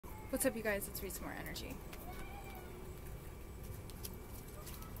What's up, you guys? Let's read some more energy.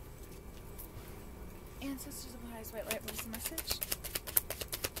 Ancestors of the highest white light, what is the message?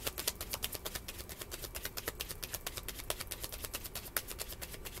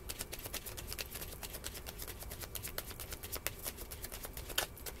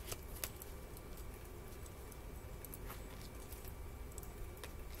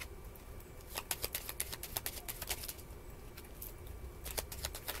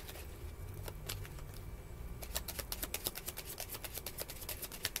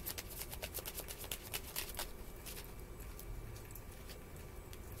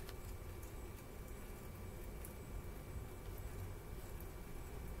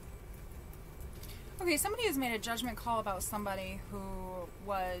 Okay, somebody has made a judgment call about somebody who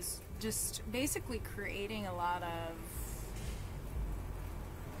was just basically creating a lot of,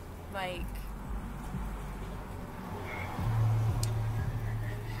 like,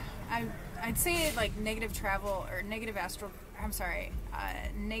 I'd say like negative travel or negative astral,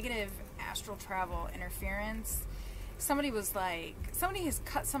 negative astral travel interference. Somebody was like, somebody has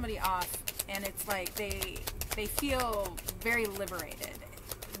cut somebody off, and it's like they feel very liberated,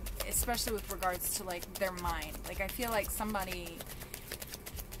 especially with regards to like their mind. Like I feel like somebody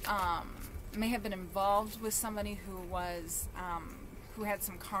may have been involved with somebody who was who had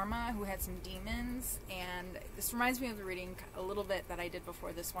some karma, who had some demons, and this reminds me of the reading a little bit that I did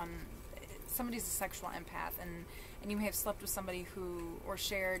before this one. Somebody's a sexual empath, and you may have slept with somebody who, or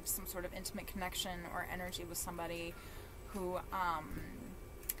shared some sort of intimate connection or energy with somebody who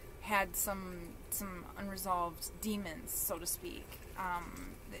had some unresolved demons, so to speak,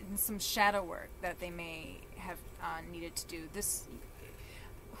 some shadow work that they may have needed to do. This,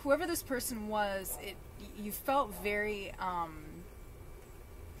 whoever this person was, you felt very,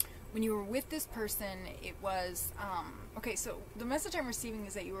 when you were with this person, it was, okay, so the message I'm receiving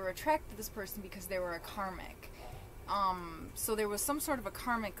is that you were attracted to this person because they were a karmic. So there was some sort of a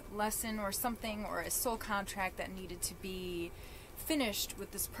karmic lesson or something, or a soul contract that needed to be finished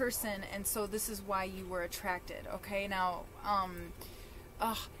with this person, and so this is why you were attracted, okay? Now,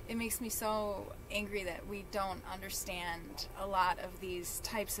 it makes me so angry that we don't understand a lot of these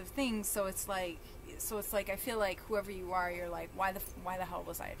types of things, so it's like I feel like whoever you are, you're like, why the hell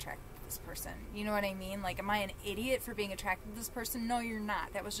was I attracted to this person? You know what I mean? Like, am I an idiot for being attracted to this person? No, you're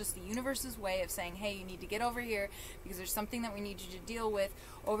not. That was just the universe's way of saying, hey, you need to get over here because there's something that we need you to deal with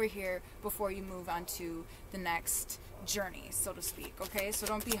over here before you move on to the next journey, so to speak, okay? So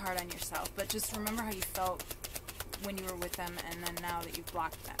don't be hard on yourself, but just remember how you felt when you were with them, and then now that you've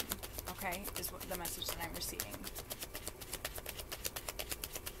blocked them, okay, is what the message that I'm receiving.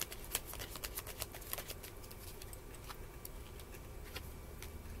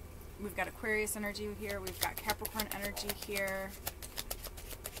 We've got Aquarius energy here. We've got Capricorn energy here.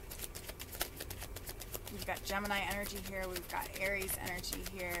 We've got Gemini energy here. We've got Aries energy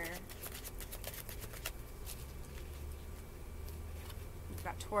here. We've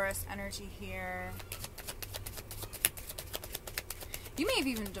got Taurus energy here. You may have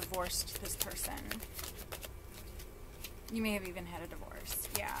even divorced this person. You may have even had a divorce.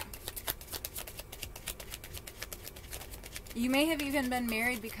 Yeah. You may have even been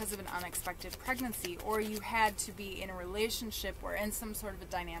married because of an unexpected pregnancy, or you had to be in a relationship or in some sort of a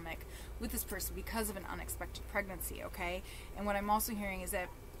dynamic with this person because of an unexpected pregnancy, okay? And what I'm also hearing is that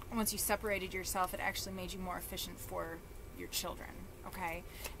once you separated yourself, it actually made you more efficient for your children, okay?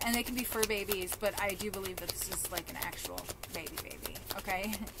 And they can be fur babies, but I do believe that this is like an actual baby,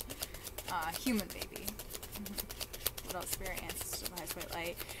 okay? Human baby. What else? Spirit, ancestors, the highest white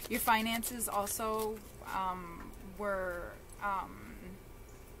light. Your finances also were,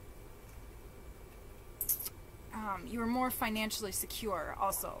 you were more financially secure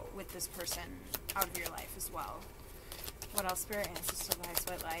also with this person out of your life as well. What else? Spirit, ancestors, the highest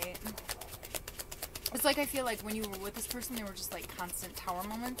white light. It's like I feel like when you were with this person, they were just like constant tower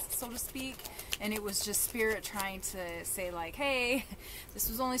moments, so to speak. And it was just spirit trying to say like, hey, this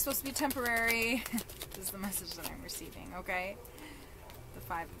was only supposed to be temporary. This is the message that I'm receiving, okay? The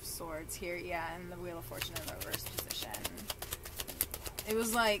Five of Swords here, yeah, and the Wheel of Fortune in the reverse position. It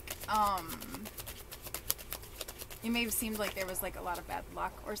was like, it may have seemed like there was like a lot of bad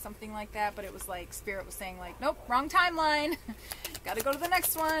luck or something like that, but it was like spirit was saying like, nope, wrong timeline. Gotta go to the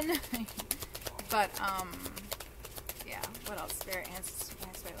next one. But, yeah, what else? Spirit, ancestors,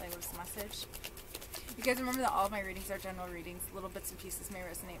 what is the message? You guys remember that all of my readings are general readings. Little bits and pieces may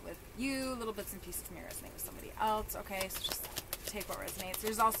resonate with you. Little bits and pieces may resonate with somebody else. Okay, so just take what resonates.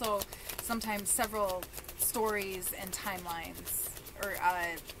 There's also sometimes several stories and timelines, or,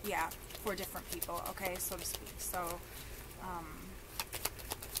 yeah, for different people, okay, so to speak. So,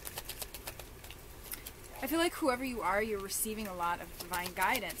 I feel like whoever you are, you're receiving a lot of divine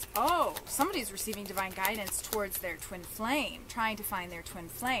guidance. Oh, somebody's receiving divine guidance towards their twin flame, trying to find their twin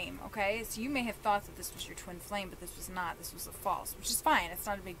flame, okay? So you may have thought that this was your twin flame, but this was not. This was a false, which is fine. It's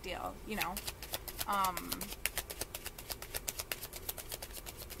not a big deal, you know?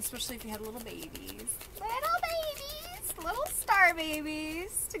 Especially if you had little babies. Little babies! Little star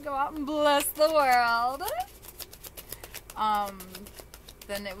babies to go out and bless the world.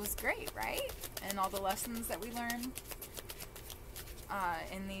 Then it was great, right? And all the lessons that we learn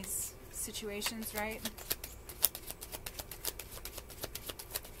in these situations, right?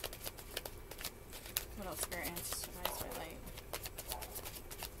 What else? Spirit, ancestor, highest white light.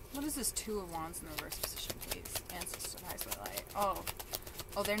 What is this Two of Wands in the reverse position, please? Ancestor, highest white light.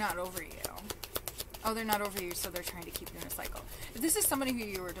 Oh, they're not over you. Oh, they're not over you, so they're trying to keep you in a cycle. If this is somebody who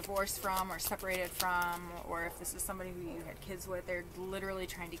you were divorced from or separated from, or if this is somebody who you had kids with, they're literally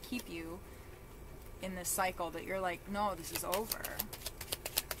trying to keep you in this cycle that you're like, no, this is over.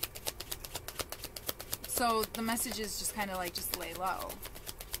 So the message is just kind of like, just lay low.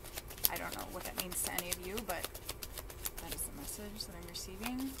 I don't know what that means to any of you, but that is the message that I'm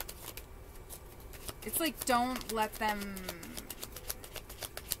receiving. It's like, don't let them...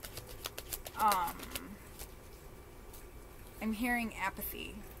 I'm hearing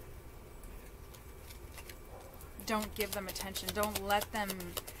apathy. Don't give them attention. Don't let them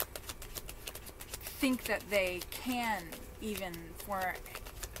think that they can, even for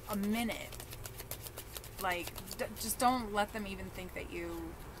a minute. Like, just don't let them even think that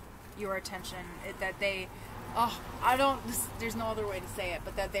your attention, that they, there's no other way to say it,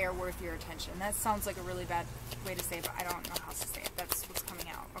 but that they are worth your attention. That sounds like a really bad way to say it, but I don't know how else to say it. That's what's coming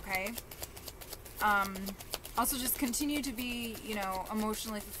out, okay? Also, just continue to be, you know,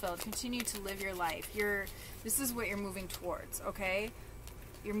 emotionally fulfilled. Continue to live your life. This is what you're moving towards, okay?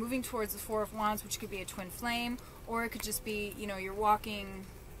 You're moving towards the Four of Wands, which could be a twin flame, or it could just be, you know, you're walking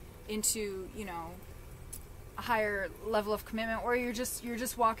into, you know, a higher level of commitment, or you're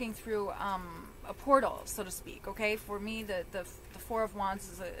just walking through a portal, so to speak, okay? For me, the Four of Wands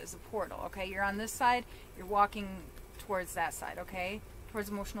is a portal, okay? You're on this side, you're walking towards that side, okay? Towards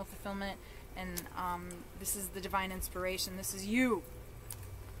emotional fulfillment. And this is the divine inspiration. This is you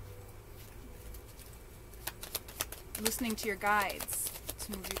listening to your guides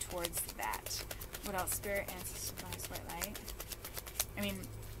to move you towards that. What else? Spirit, ancestors, highest white light. I mean,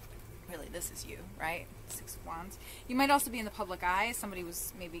 really, this is you, right? Six of Wands. You might also be in the public eye. Somebody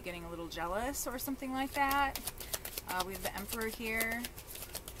was maybe getting a little jealous or something like that. We have the Emperor here.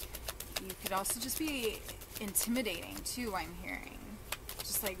 You could also just be intimidating too, I'm hearing.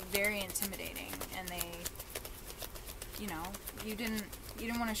 Just like very intimidating, and they, you know, you didn't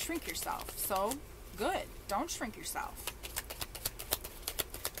want to shrink yourself, so good, don't shrink yourself.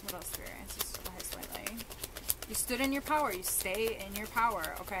 What else? Spirit, ancestors, highest white light. You stood in your power. You stay in your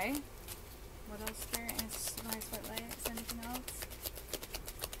power, okay? What else? Spirit, ancestors, highest white light. Is there anything else?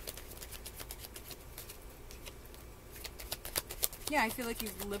 Yeah, I feel like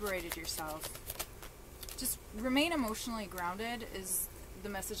you've liberated yourself. Just remain emotionally grounded is the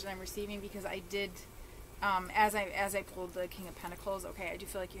message that I'm receiving, because I did, as I pulled the King of Pentacles, okay, I do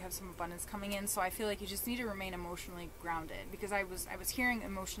feel like you have some abundance coming in, so I feel like you just need to remain emotionally grounded, because I was hearing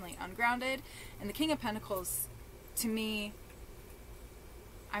emotionally ungrounded, and the King of Pentacles, to me,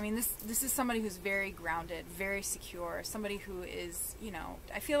 I mean, this is somebody who's very grounded, very secure, somebody who is, you know,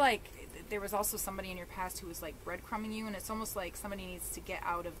 I feel like there was also somebody in your past who was like breadcrumbing you, and it's almost like somebody needs to get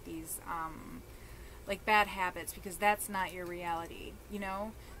out of these, like bad habits, because that's not your reality, you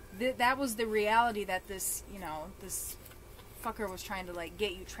know? That was the reality that this, you know, this fucker was trying to like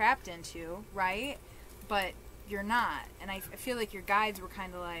get you trapped into, right? But you're not. And I feel like your guides were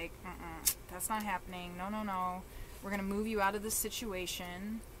kind of like, that's not happening. No. We're going to move you out of this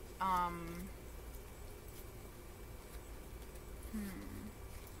situation.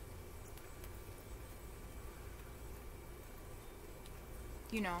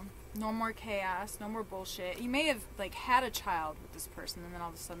 You know, no more chaos, no more bullshit. You may have, like, had a child with this person, and then all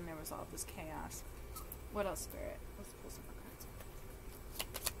of a sudden there was all this chaos. What else, Spirit? Let's pull some more cards.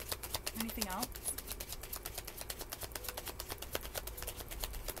 Anything else?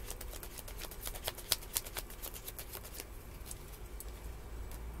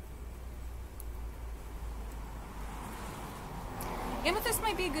 Amethyst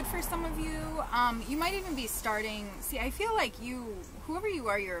might be good for some of you. You might even be starting... See, I feel like you... Whoever you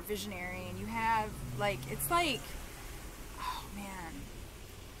are, you're a visionary, and you have, like... It's like... Oh, man.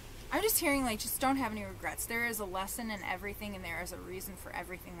 I'm just hearing, like, just don't have any regrets. There is a lesson in everything, and there is a reason for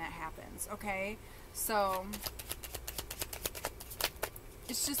everything that happens, okay? So...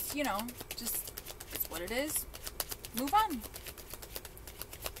 It's just, you know, just what it is. Move on.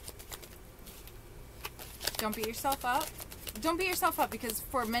 Don't beat yourself up. Don't beat yourself up because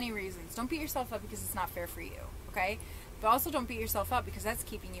for many reasons. Don't beat yourself up because it's not fair for you, okay? But also don't beat yourself up because that's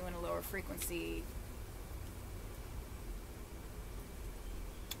keeping you in a lower frequency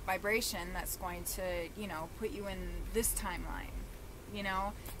vibration that's going to, you know, put you in this timeline, you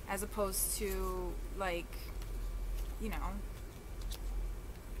know, as opposed to, like, you know,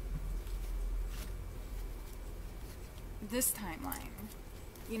 this timeline,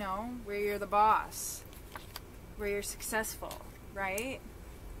 you know, where you're the boss, where you're successful, right?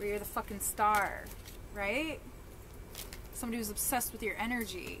 Where you're the fucking star, right? Somebody who's obsessed with your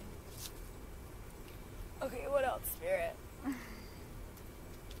energy. Okay, what else, Spirit?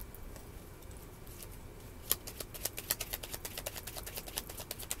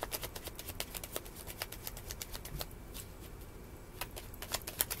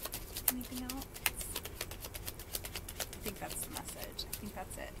 Anything else? I think that's the message. I think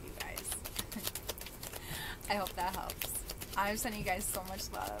that's it, you guys. I hope that helps. I'm sending you guys so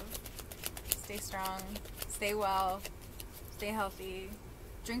much love. Stay strong. Stay well. Stay healthy.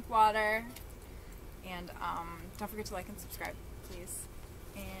 Drink water. And don't forget to like and subscribe, please.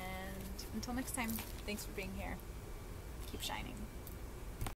 And until next time, thanks for being here. Keep shining.